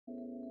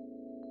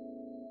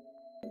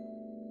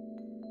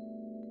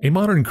A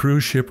modern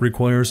cruise ship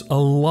requires a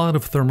lot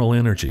of thermal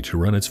energy to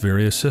run its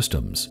various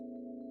systems.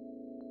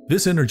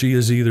 This energy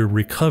is either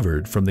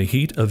recovered from the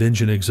heat of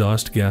engine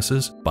exhaust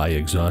gases by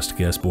exhaust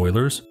gas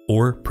boilers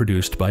or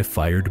produced by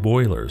fired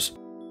boilers.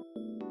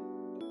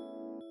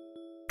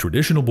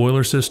 Traditional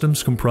boiler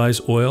systems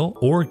comprise oil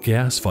or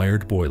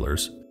gas-fired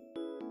boilers,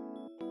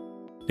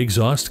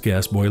 exhaust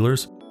gas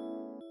boilers,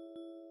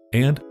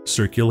 and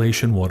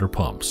circulation water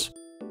pumps.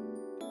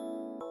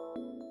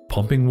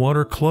 Pumping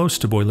water close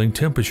to boiling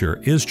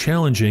temperature is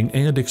challenging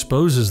and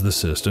exposes the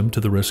system to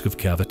the risk of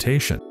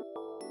cavitation.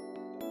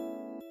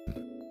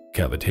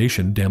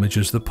 Cavitation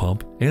damages the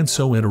pump and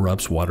so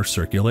interrupts water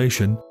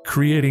circulation,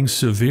 creating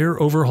severe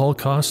overhaul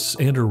costs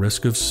and a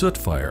risk of soot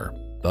fire,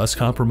 thus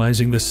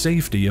compromising the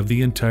safety of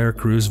the entire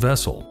cruise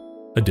vessel.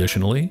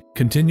 Additionally,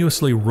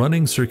 continuously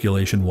running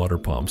circulation water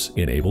pumps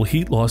enable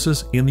heat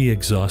losses in the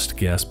exhaust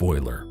gas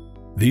boiler.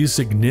 These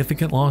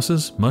significant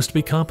losses must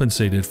be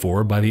compensated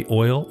for by the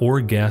oil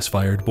or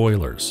gas-fired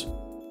boilers.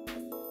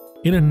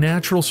 In a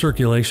natural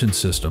circulation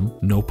system,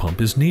 no pump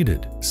is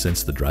needed,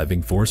 since the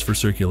driving force for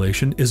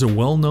circulation is a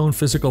well-known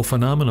physical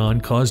phenomenon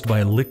caused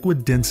by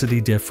liquid density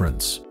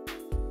difference.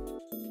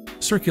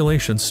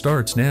 Circulation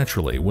starts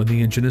naturally when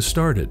the engine is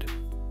started.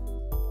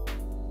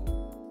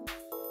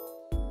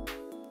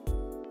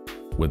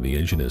 When the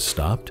engine is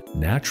stopped,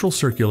 natural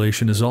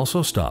circulation is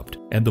also stopped,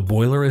 and the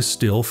boiler is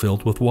still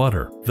filled with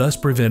water, thus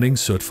preventing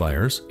soot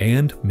fires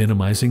and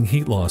minimizing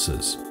heat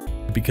losses.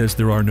 Because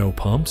there are no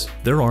pumps,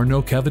 there are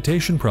no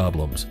cavitation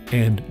problems,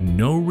 and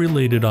no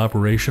related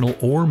operational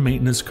or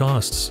maintenance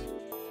costs.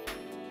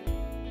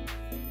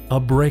 A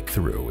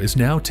breakthrough is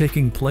now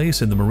taking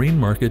place in the marine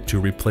market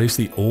to replace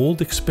the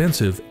old,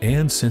 expensive,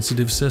 and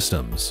sensitive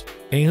systems,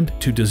 and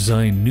to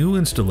design new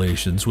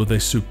installations with a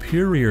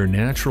superior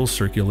natural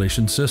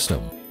circulation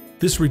system.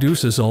 This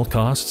reduces all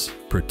costs,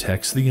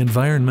 protects the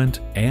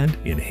environment, and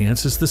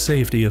enhances the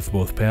safety of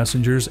both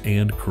passengers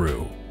and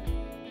crew.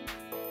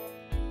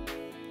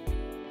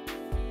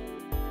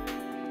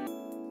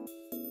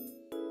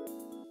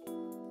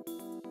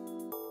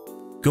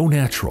 Go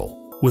natural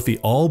with the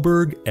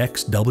Aalborg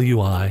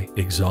XWi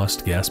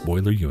exhaust gas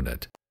boiler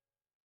unit.